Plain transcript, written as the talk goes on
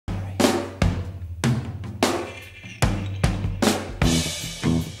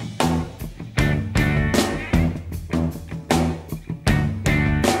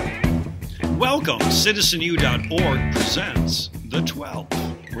Welcome. CitizenU.org presents The 12.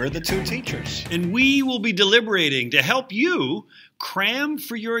 We're the two teachers. And we will be deliberating to help you cram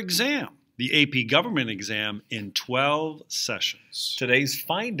for your exam, the AP government exam, in 12 sessions. Today's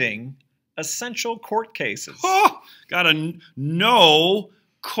finding, essential court cases. Oh, gotta know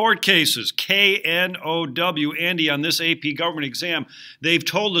court cases, K-N-O-W. Andy, on this AP government exam, they've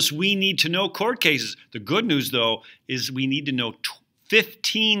told us we need to know court cases. The good news, though, is we need to know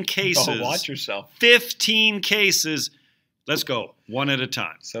 15 cases. Oh, watch yourself. 15 cases. Let's go, one at a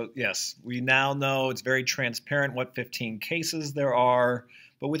time. So, yes, we now know it's very transparent what 15 cases there are.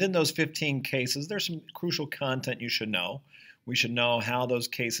 But within those 15 cases, there's some crucial content you should know. We should know how those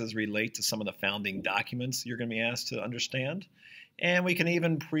cases relate to some of the founding documents you're going to be asked to understand. And we can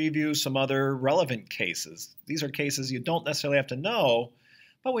even preview some other relevant cases. These are cases you don't necessarily have to know,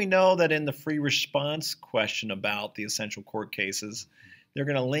 but we know that in the free response question about the essential court cases, they're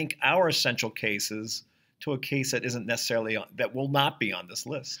going to link our essential cases to a case that isn't necessarily that will not be on this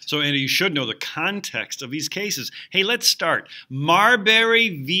list. So, Andy, you should know the context of these cases. Hey, let's start.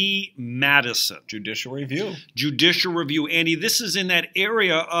 Marbury v. Madison. Judicial review. Judicial review. Andy, this is in that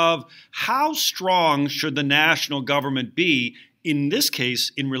area of how strong should the national government be, in this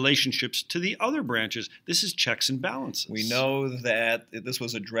case, in relationships to the other branches. This is checks and balances. We know that this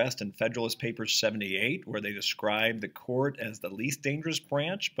was addressed in Federalist Papers 78, where they described the court as the least dangerous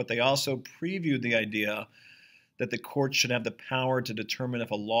branch, but they also previewed the idea that the court should have the power to determine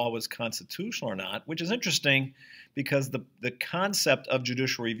if a law was constitutional or not, which is interesting because the concept of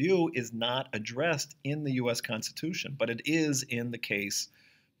judicial review is not addressed in the U.S. Constitution, but it is in the case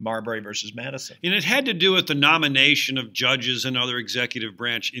Marbury versus Madison. And it had to do with the nomination of judges and other executive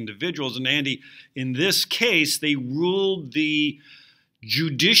branch individuals. And Andy, in this case, they ruled the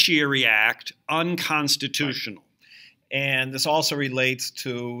Judiciary Act unconstitutional. Right. And this also relates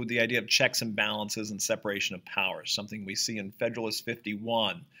to the idea of checks and balances and separation of powers, something we see in Federalist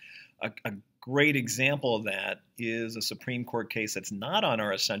 51. A great example of that is a Supreme Court case that's not on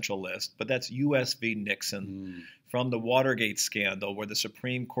our essential list, but that's U.S. v. Nixon from the Watergate scandal, where the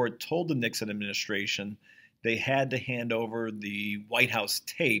Supreme Court told the Nixon administration they had to hand over the White House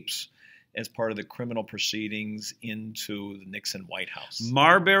tapes as part of the criminal proceedings into the Nixon White House.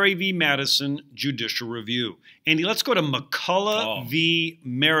 Marbury v. Madison, judicial review. Andy, let's go to McCulloch v.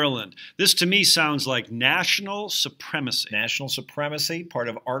 Maryland. This to me sounds like national supremacy. National supremacy, part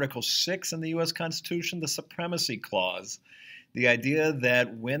of Article 6 in the U.S. Constitution, the Supremacy Clause. The idea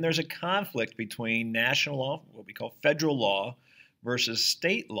that when there's a conflict between national law, what we call federal law, versus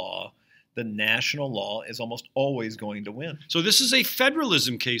state law, the national law is almost always going to win. So this is a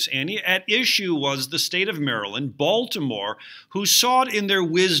federalism case, Andy. At issue was the state of Maryland, Baltimore, who sought in their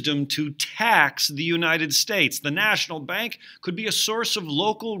wisdom to tax the United States. The national bank could be a source of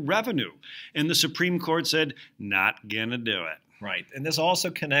local revenue. And the Supreme Court said, not gonna do it. Right. And this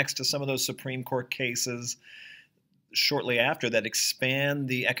also connects to some of those Supreme Court cases shortly after that expand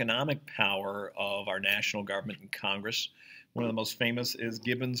the economic power of our national government and Congress. One of the most famous is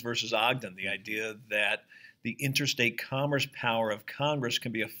Gibbons versus Ogden, the idea that the interstate commerce power of Congress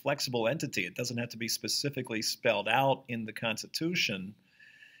can be a flexible entity. It doesn't have to be specifically spelled out in the Constitution,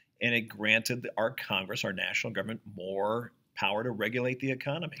 and it granted our Congress, our national government, more power to regulate the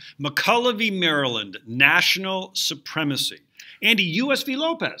economy. McCulloch v. Maryland, national supremacy. Andy, U.S. v.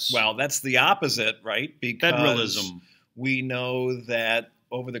 Lopez. Well, that's the opposite, right? Because federalism. We know that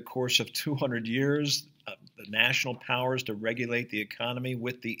over the course of 200 years, the national powers to regulate the economy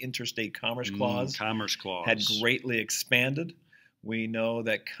with the Interstate Commerce Clause, had greatly expanded. We know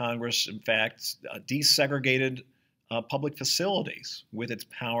that Congress, in fact, desegregated public facilities with its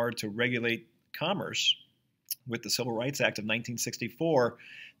power to regulate commerce with the Civil Rights Act of 1964.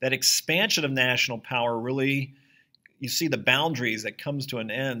 That expansion of national power really, you see the boundaries that comes to an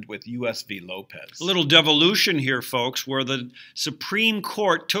end with U.S. v. Lopez. A little devolution here, folks, where the Supreme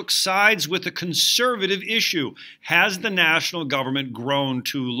Court took sides with a conservative issue. Has the national government grown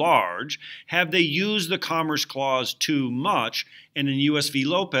too large? Have they used the Commerce Clause too much? And in U.S. v.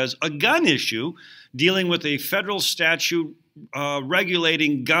 Lopez, a gun issue dealing with a federal statute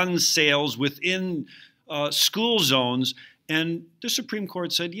regulating gun sales within school zones. And the Supreme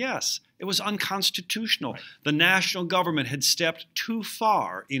Court said, yes, it was unconstitutional. Right. The national government had stepped too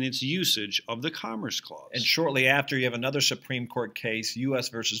far in its usage of the Commerce Clause. And shortly after, you have another Supreme Court case, U.S.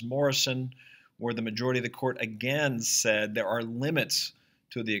 versus Morrison, where the majority of the court again said there are limits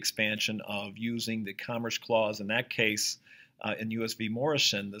to the expansion of using the Commerce Clause. In that case, in U.S. v.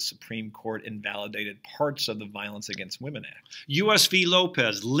 Morrison, the Supreme Court invalidated parts of the Violence Against Women Act. U.S. v.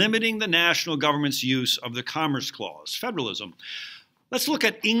 Lopez, limiting the national government's use of the Commerce Clause, federalism. Let's look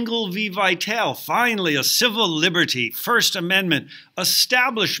at Engel v. Vitale. Finally, a civil liberty, First Amendment,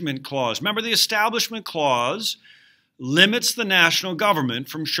 Establishment Clause. Remember, the Establishment Clause limits the national government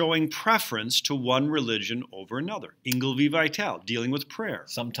from showing preference to one religion over another. Engel v. Vitale, dealing with prayer.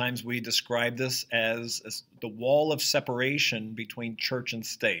 Sometimes we describe this as the wall of separation between church and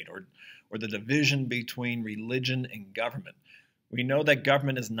state, or the division between religion and government. We know that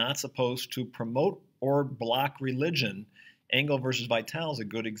government is not supposed to promote or block religion. Engel versus Vitale is a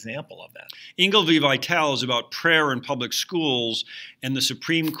good example of that. Engel v. Vitale is about prayer in public schools, and the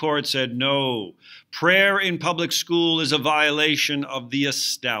Supreme Court said no. Prayer in public school is a violation of the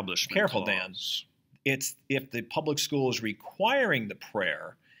Establishment Careful, Clause. Dan. It's if the public school is requiring the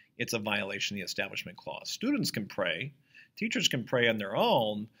prayer, it's a violation of the Establishment Clause. Students can pray, teachers can pray on their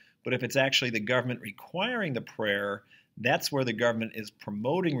own, but if it's actually the government requiring the prayer, that's where the government is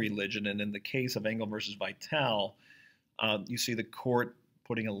promoting religion. And in the case of Engel versus Vitale, you see the court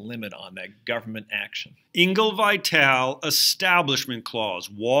putting a limit on that government action. Engel Vitale, Establishment Clause,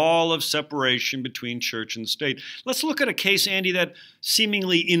 wall of separation between church and state. Let's look at a case, Andy, that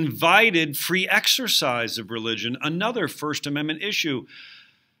seemingly invited free exercise of religion, another First Amendment issue.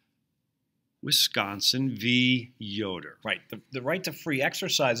 Wisconsin v. Yoder. Right. The right to free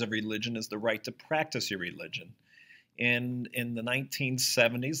exercise of religion is the right to practice your religion. In the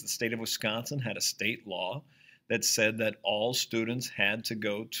 1970s, the state of Wisconsin had a state law that said that all students had to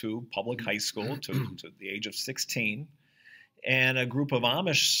go to public high school to the age of 16. And a group of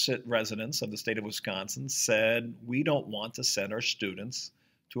Amish residents of the state of Wisconsin said, we don't want to send our students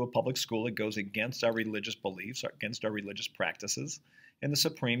to a public school that goes against our religious beliefs, against our religious practices. And the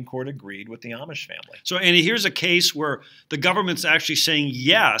Supreme Court agreed with the Amish family. So, Andy, here's a case where the government's actually saying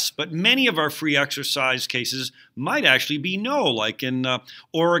yes, but many of our free exercise cases might actually be no, like in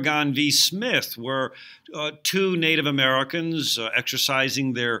Oregon v. Smith, where two Native Americans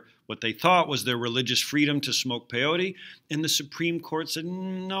exercising what they thought was their religious freedom to smoke peyote, and the Supreme Court said,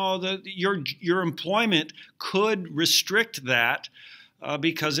 no, your employment could restrict that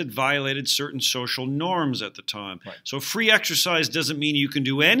because it violated certain social norms at the time. Right. So free exercise doesn't mean you can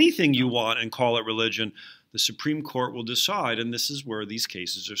do anything you want and call it religion. The Supreme Court will decide, and this is where these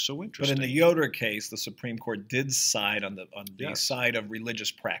cases are so interesting. But in the Yoder case, the Supreme Court did side on the Yes. side of religious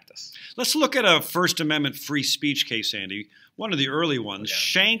practice. Let's look at a First Amendment free speech case, Andy, one of the early ones, Yeah.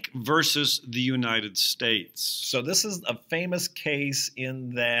 Schenck versus the United States. So this is a famous case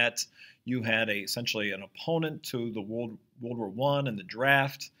in that you had essentially an opponent to the World War I and the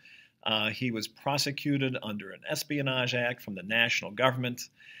draft. He was prosecuted under an Espionage Act from the national government.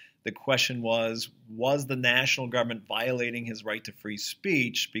 The question was the national government violating his right to free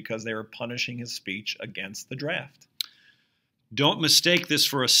speech because they were punishing his speech against the draft? Don't mistake this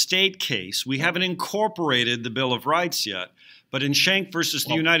for a state case. We haven't incorporated the Bill of Rights yet, but in Schenck versus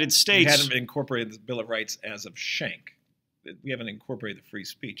the United States... We hadn't incorporated the Bill of Rights as of Schenck. We haven't incorporated the free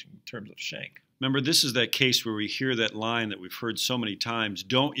speech in terms of Schenck. Remember, this is that case where we hear that line that we've heard so many times,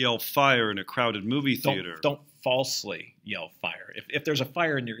 don't yell fire in a crowded movie theater. Don't falsely yell fire. If there's a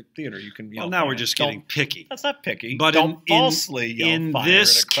fire in your theater, you can yell fire. Well, now we're just getting picky. That's not picky. But don't falsely yell fire in in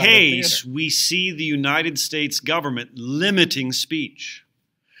this a crowded case, theater. we see the United States government limiting speech.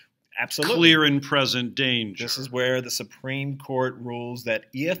 Absolutely. Clear and present danger. This is where the Supreme Court rules that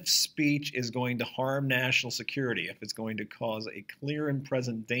if speech is going to harm national security, if it's going to cause a clear and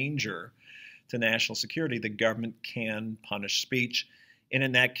present danger to national security, the government can punish speech. And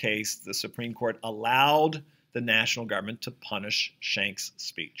in that case, the Supreme Court allowed the national government to punish Schenck's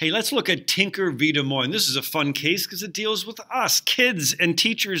speech. Hey, let's look at Tinker v. Des Moines. This is a fun case because it deals with us, kids and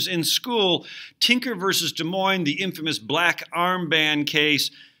teachers in school. Tinker versus Des Moines, the infamous black armband case.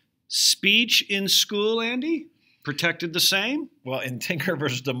 Speech in school, Andy, protected the same? Well, in Tinker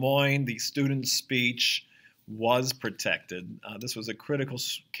versus Des Moines, the student's speech was protected. This was a critical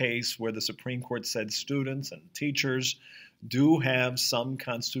case where the Supreme Court said students and teachers do have some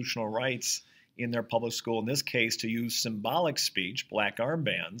constitutional rights in their public school, in this case, to use symbolic speech, black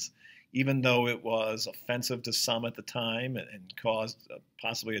armbands, even though it was offensive to some at the time and caused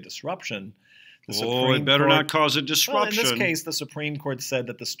possibly a disruption. It better not cause a disruption. Well, in this case, the Supreme Court said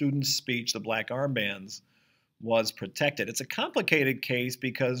that the student's speech, the black armbands, was protected. It's a complicated case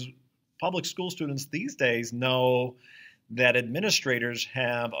because public school students these days know that administrators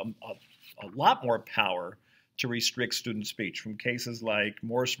have a lot more power to restrict student speech. From cases like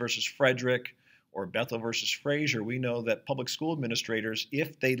Morse versus Frederick or Bethel versus Frazier, we know that public school administrators,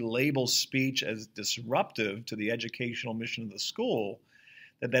 if they label speech as disruptive to the educational mission of the school,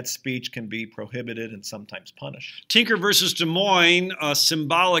 that speech can be prohibited and sometimes punished. Tinker versus Des Moines, a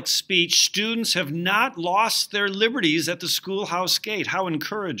symbolic speech. Students have not lost their liberties at the schoolhouse gate. How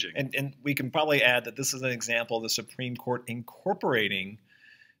encouraging. And we can probably add that this is an example of the Supreme Court incorporating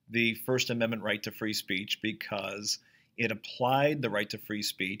the First Amendment right to free speech because it applied the right to free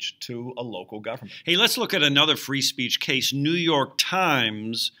speech to a local government. Hey, let's look at another free speech case, New York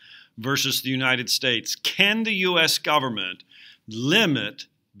Times versus the United States. Can the U.S. government limit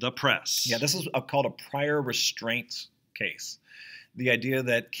the press? Yeah, this is called a prior restraints case. The idea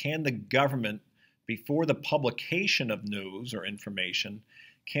that can the government, before the publication of news or information,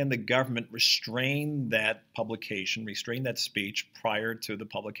 can the government restrain that publication, restrain that speech prior to the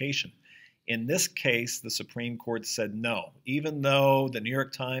publication? In this case, the Supreme Court said no, even though the New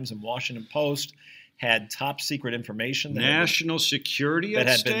York Times and Washington Post had top secret information national security that at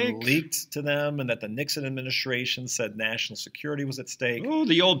had stake? been leaked to them, and that the Nixon administration said national security was at stake. Oh,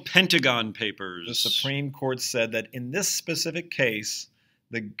 the old Pentagon Papers. The Supreme Court said that in this specific case,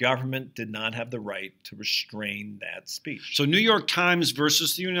 the government did not have the right to restrain that speech. So New York Times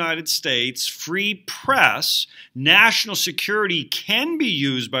versus the United States, free press, national security can be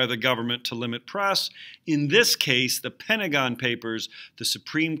used by the government to limit press. In this case, the Pentagon Papers, the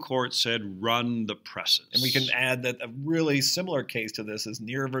Supreme Court said run the presses. And we can add that a really similar case to this is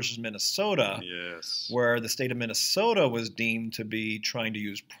Neer versus Minnesota, yes, where the state of Minnesota was deemed to be trying to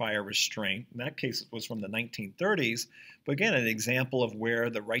use prior restraint. In that case, it was from the 1930s. But again, an example of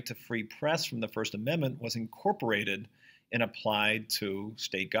where the right to free press from the First Amendment was incorporated and applied to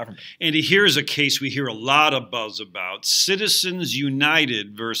state government. Andy, here's a case we hear a lot of buzz about, Citizens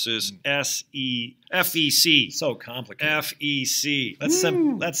United versus FEC. So complicated. FEC.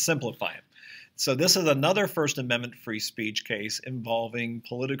 Let's simplify it. So this is another First Amendment free speech case involving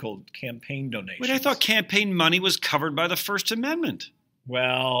political campaign donations. Wait, I thought campaign money was covered by the First Amendment.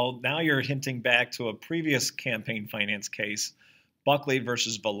 Well, now you're hinting back to a previous campaign finance case, Buckley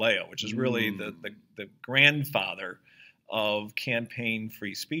versus Vallejo, which is really the grandfather of campaign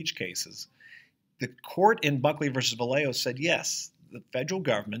free speech cases. The court in Buckley versus Vallejo said, yes, the federal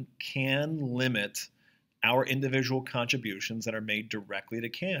government can limit our individual contributions that are made directly to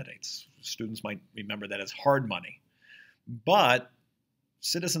candidates. Students might remember that as hard money. But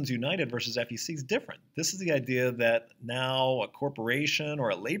Citizens United versus FEC is different. This is the idea that now a corporation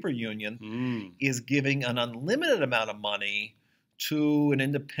or a labor union is giving an unlimited amount of money to an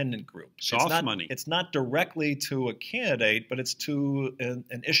independent group. Soft money. It's not directly to a candidate, but it's to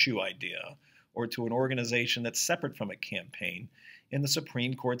an issue idea or to an organization that's separate from a campaign. And the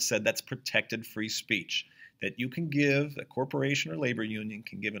Supreme Court said that's protected free speech, that you can give, a corporation or labor union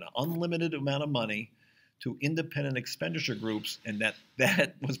can give an unlimited amount of money to independent expenditure groups, and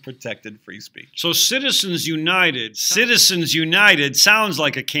that was protected free speech. So Citizens United sounds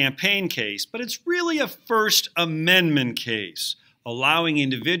like a campaign case, but it's really a First Amendment case, allowing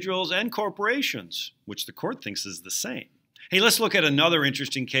individuals and corporations, which the court thinks is the same. Hey, let's look at another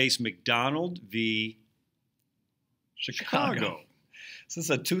interesting case, McDonald v. Chicago. This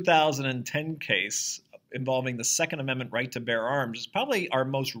is a 2010 case involving the Second Amendment right to bear arms. It's probably our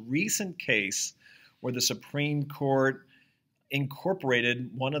most recent case where the Supreme Court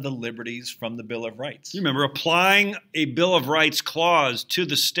incorporated one of the liberties from the Bill of Rights. You remember, applying a Bill of Rights clause to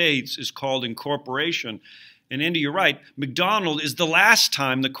the states is called incorporation. And Andy, you're right, McDonald is the last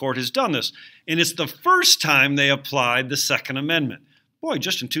time the court has done this. And it's the first time they applied the Second Amendment. Boy,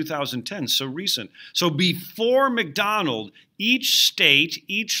 just in 2010, so recent. So before McDonald, each state,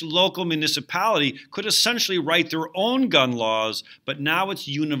 each local municipality could essentially write their own gun laws, but now it's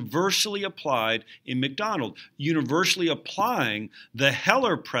universally applied in McDonald, universally applying the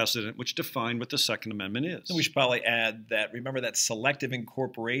Heller precedent, which defined what the Second Amendment is. And we should probably add that, remember that selective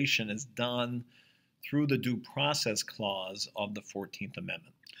incorporation is done through the due process clause of the 14th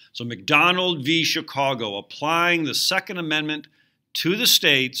Amendment. So McDonald v. Chicago, applying the Second Amendment to the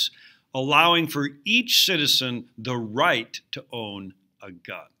states, allowing for each citizen the right to own a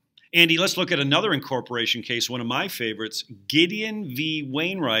gun. Andy, let's look at another incorporation case, one of my favorites, Gideon v.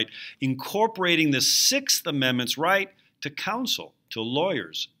 Wainwright, incorporating the Sixth Amendment's right to counsel, to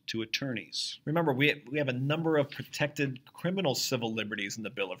lawyers, to attorneys. Remember, we have a number of protected criminal civil liberties in the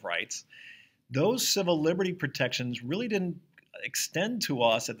Bill of Rights. Those civil liberty protections really didn't extend to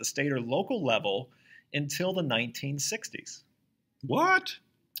us at the state or local level until the 1960s. What?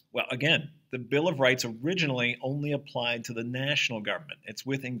 Well, again, the Bill of Rights originally only applied to the national government. It's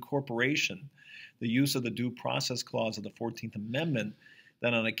with incorporation, the use of the due process clause of the 14th Amendment,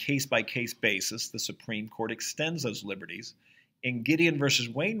 that on a case-by-case basis, the Supreme Court extends those liberties. In Gideon versus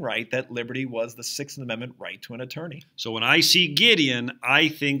Wainwright, that liberty was the Sixth Amendment right to an attorney. So when I see Gideon, I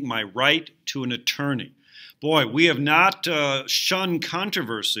think my right to an attorney. Boy, we have not shunned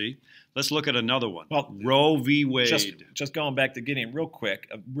controversy. Let's look at another one. Well, Roe v. Wade. Just going back to Gideon real quick,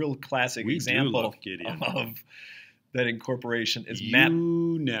 a real classic example of that incorporation is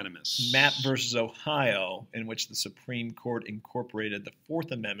Mapp versus Ohio, in which the Supreme Court incorporated the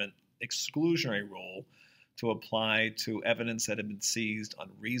Fourth Amendment exclusionary rule to apply to evidence that had been seized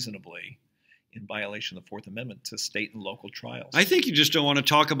unreasonably in violation of the Fourth Amendment to state and local trials. I think you just don't want to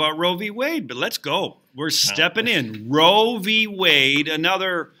talk about Roe v. Wade, but let's go. We're stepping in. Roe v. Wade,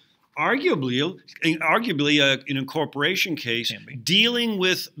 another arguably an incorporation case dealing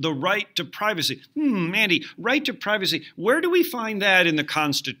with the right to privacy. Andy, right to privacy, where do we find that in the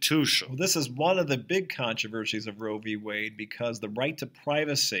Constitution? Well, this is one of the big controversies of Roe v. Wade because the right to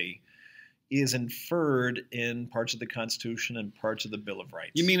privacy is inferred in parts of the Constitution and parts of the Bill of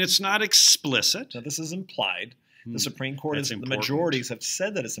Rights. You mean it's not explicit? No, this is implied. The Supreme Court, the majorities have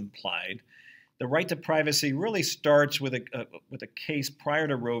said that it's implied. The right to privacy really starts with a case prior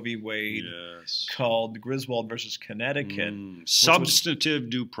to Roe v. Wade called Griswold versus Connecticut. Substantive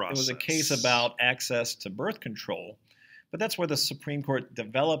due process. It was a case about access to birth control. But that's where the Supreme Court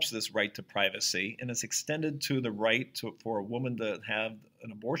develops this right to privacy, and it's extended to the right for a woman to have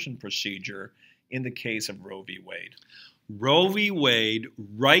an abortion procedure in the case of Roe v. Wade. Roe v. Wade,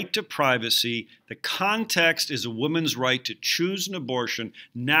 right to privacy. The context is a woman's right to choose an abortion,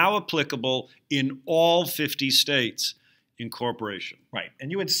 now applicable in all 50 states. Incorporation. Right. And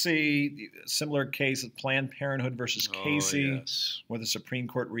you would see a similar case of Planned Parenthood versus Casey, where the Supreme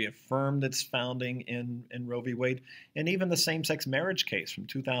Court reaffirmed its founding in Roe v. Wade. And even the same-sex marriage case from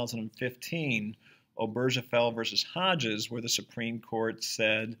 2015, Obergefell versus Hodges, where the Supreme Court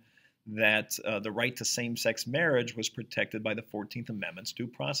said that the right to same-sex marriage was protected by the 14th Amendment's Due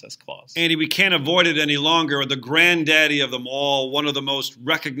Process Clause. Andy, we can't avoid it any longer. The granddaddy of them all, one of the most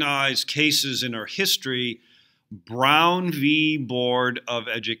recognized cases in our history, Brown v. Board of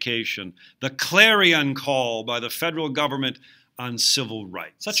Education, the clarion call by the federal government on civil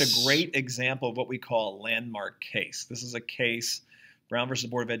rights. Such a great example of what we call a landmark case. This is a case, Brown versus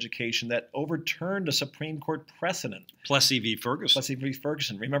Board of Education, that overturned a Supreme Court precedent. Plessy v. Ferguson. Plessy v.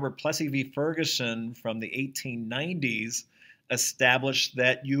 Ferguson. Remember, Plessy v. Ferguson from the 1890s established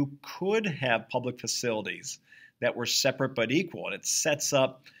that you could have public facilities that were separate but equal, and it sets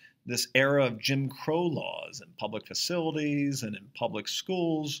up this era of Jim Crow laws in public facilities and in public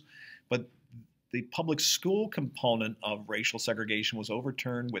schools. But the public school component of racial segregation was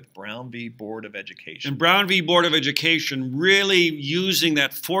overturned with Brown v. Board of Education. And Brown v. Board of Education really using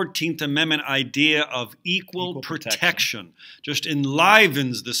that 14th Amendment idea of equal protection just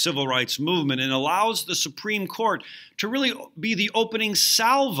enlivens the civil rights movement and allows the Supreme Court to really be the opening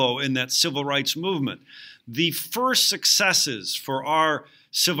salvo in that civil rights movement. The first successes for our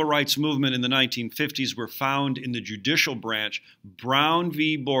civil rights movement in the 1950s were found in the judicial branch. Brown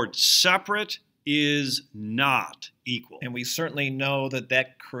v. Board, separate is not equal. And we certainly know that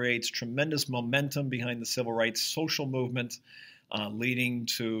that creates tremendous momentum behind the civil rights social movement, leading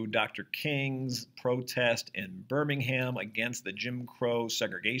to Dr. King's protest in Birmingham against the Jim Crow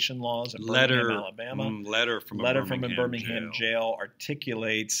segregation laws in Birmingham, Alabama. Letter from a Birmingham jail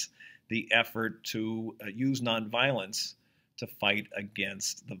articulates the effort to use nonviolence to fight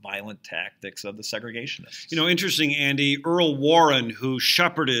against the violent tactics of the segregationists. You know, interesting, Andy, Earl Warren, who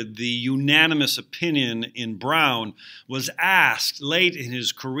shepherded the unanimous opinion in Brown, was asked late in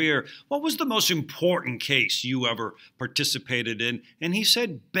his career, what was the most important case you ever participated in? And he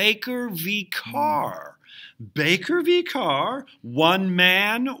said, Baker v. Carr. Baker v. Carr, one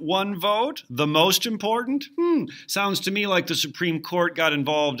man, one vote, the most important? Sounds to me like the Supreme Court got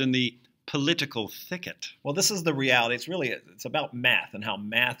involved in the political thicket. Well, this is the reality. It's about math and how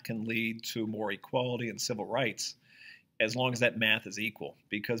math can lead to more equality and civil rights as long as that math is equal.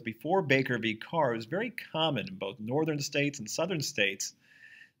 Because before Baker v. Carr, it was very common in both northern states and southern states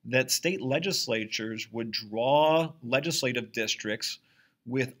that state legislatures would draw legislative districts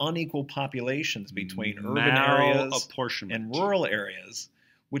with unequal populations between urban areas and rural areas,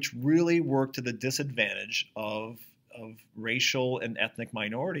 which really worked to the disadvantage of racial and ethnic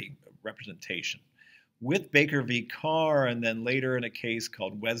minority representation. With Baker v. Carr, and then later in a case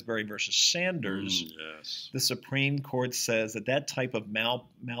called Wesbury versus Sanders, the Supreme Court says that type of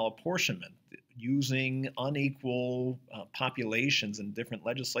malapportionment, using unequal populations in different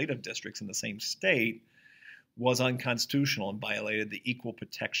legislative districts in the same state, was unconstitutional and violated the Equal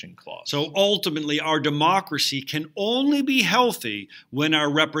Protection Clause. So ultimately, our democracy can only be healthy when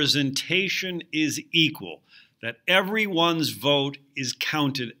our representation is equal. that everyone's vote is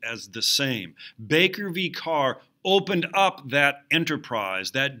counted as the same. Baker v. Carr opened up that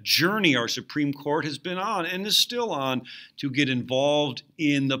enterprise, that journey our Supreme Court has been on and is still on to get involved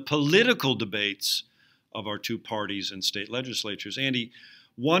in the political debates of our two parties and state legislatures. Andy,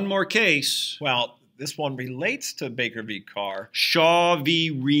 one more case. Well, this one relates to Baker v. Carr. Shaw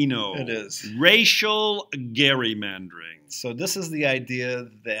v. Reno. It is. Racial gerrymandering. So this is the idea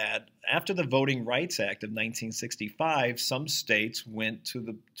that after the Voting Rights Act of 1965, some states went to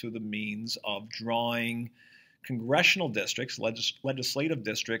the means of drawing congressional districts, legislative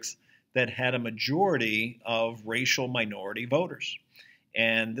districts, that had a majority of racial minority voters.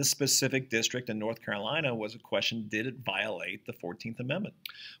 And this specific district in North Carolina was a question, did it violate the 14th Amendment?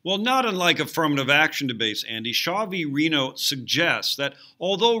 Well, not unlike affirmative action debates, Andy, Shaw v. Reno suggests that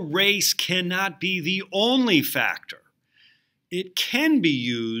although race cannot be the only factor, it can be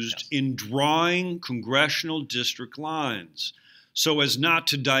used in drawing congressional district lines so as not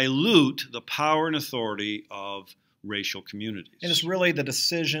to dilute the power and authority of racial communities. And it's really the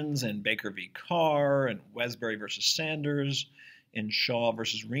decisions in Baker v. Carr and Wesbury versus Sanders in Shaw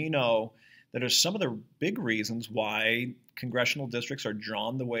versus Reno that are some of the big reasons why congressional districts are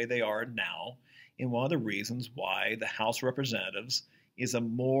drawn the way they are now, and one of the reasons why the House of Representatives is a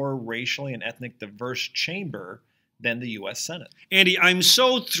more racially and ethnic diverse chamber than the U.S. Senate. Andy, I'm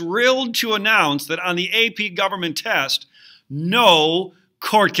so thrilled to announce that on the AP government test, no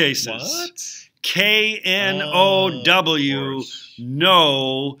court cases. What? K-N-O-W,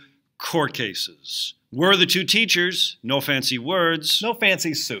 no court cases. We're the two teachers, no fancy words. No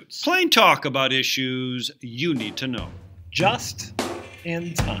fancy suits. Plain talk about issues you need to know. Just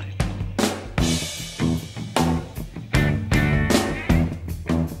in time.